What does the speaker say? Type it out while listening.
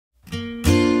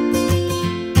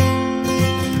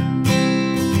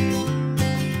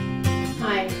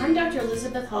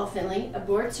Elizabeth Hall-Findlay, a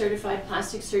board-certified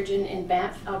plastic surgeon in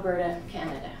Banff, Alberta,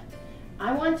 Canada.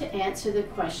 I want to answer the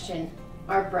question,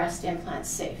 are breast implants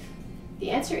safe? The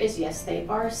answer is yes, they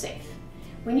are safe.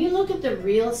 When you look at the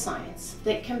real science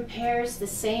that compares the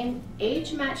same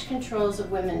age-matched controls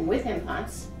of women with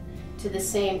implants to the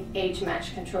same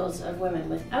age-matched controls of women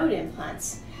without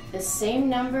implants, the same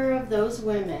number of those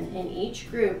women in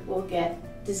each group will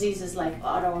get diseases like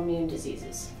autoimmune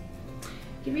diseases.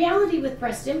 The reality with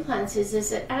breast implants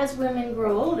is that as women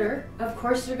grow older, of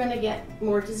course they're going to get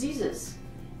more diseases.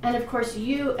 And of course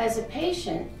you as a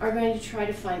patient are going to try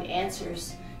to find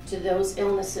answers to those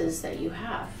illnesses that you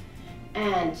have.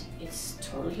 And it's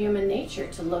total human nature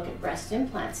to look at breast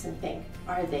implants and think,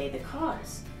 are they the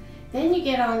cause? Then you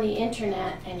get on the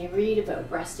internet and you read about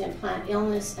breast implant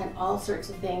illness and all sorts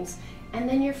of things, and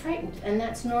then you're frightened, and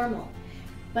that's normal.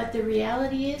 But the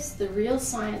reality is, the real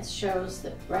science shows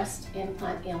that breast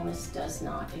implant illness does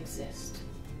not exist.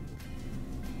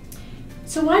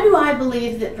 So why do I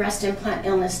believe that breast implant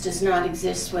illness does not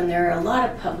exist when there are a lot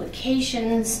of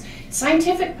publications,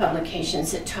 scientific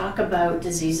publications, that talk about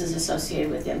diseases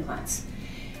associated with implants?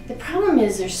 The problem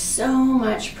is there's so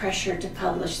much pressure to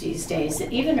publish these days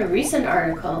that even a recent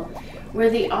article where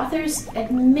the authors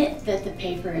admit that the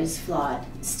paper is flawed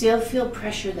still feel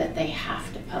pressure that they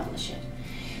have to publish it.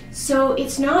 So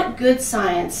it's not good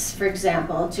science, for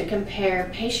example, to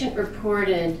compare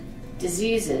patient-reported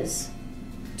diseases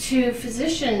to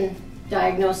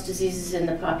physician-diagnosed diseases in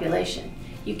the population.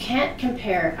 You can't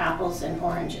compare apples and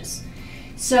oranges.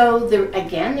 So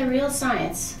again, the real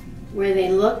science, where they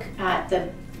look at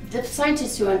the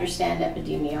scientists who understand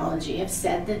epidemiology have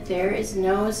said that there is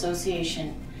no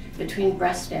association between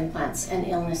breast implants and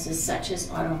illnesses such as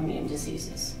autoimmune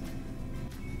diseases.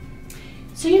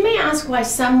 So you may ask why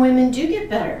some women do get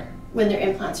better when their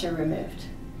implants are removed.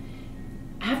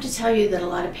 I have to tell you that a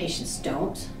lot of patients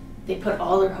don't. They put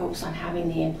all their hopes on having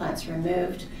the implants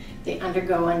removed. They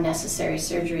undergo unnecessary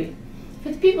surgery. For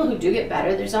the people who do get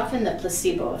better, there's often the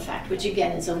placebo effect, which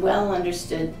again is a well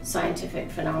understood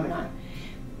scientific phenomenon.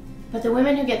 But the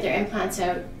women who get their implants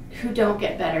out who don't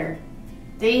get better,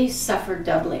 they suffer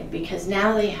doubly because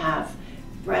now they have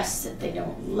breasts that they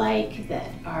don't like,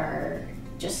 that are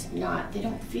just not, they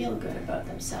don't feel good about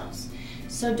themselves.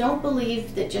 So don't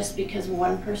believe that just because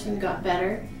one person got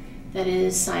better, that it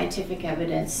is scientific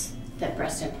evidence that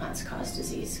breast implants cause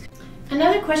disease.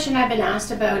 Another question I've been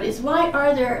asked about is why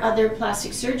are there other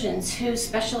plastic surgeons who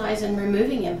specialize in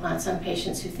removing implants on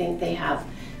patients who think they have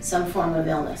some form of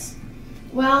illness?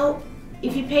 Well,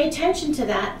 if you pay attention to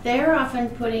that, they're often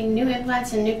putting new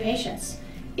implants in new patients.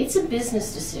 It's a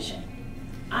business decision.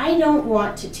 I don't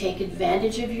want to take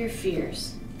advantage of your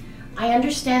fears. I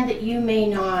understand that you may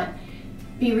not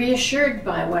be reassured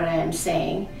by what I am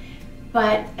saying,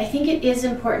 but I think it is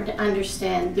important to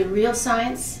understand the real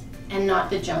science and not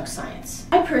the junk science.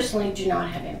 I personally do not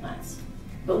have implants,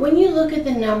 but when you look at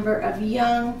the number of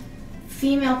young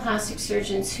female plastic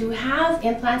surgeons who have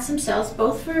implants themselves,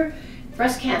 both for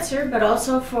breast cancer, but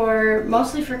also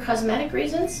mostly for cosmetic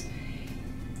reasons,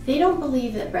 they don't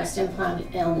believe that breast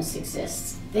implant illness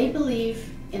exists. They believe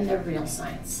in the real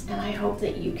science, and I hope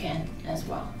that you can as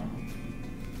well.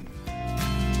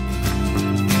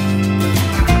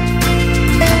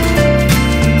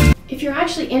 If you're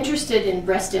actually interested in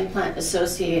breast implant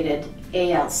associated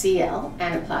ALCL,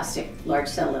 anaplastic large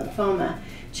cell lymphoma,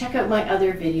 check out my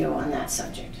other video on that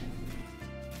subject.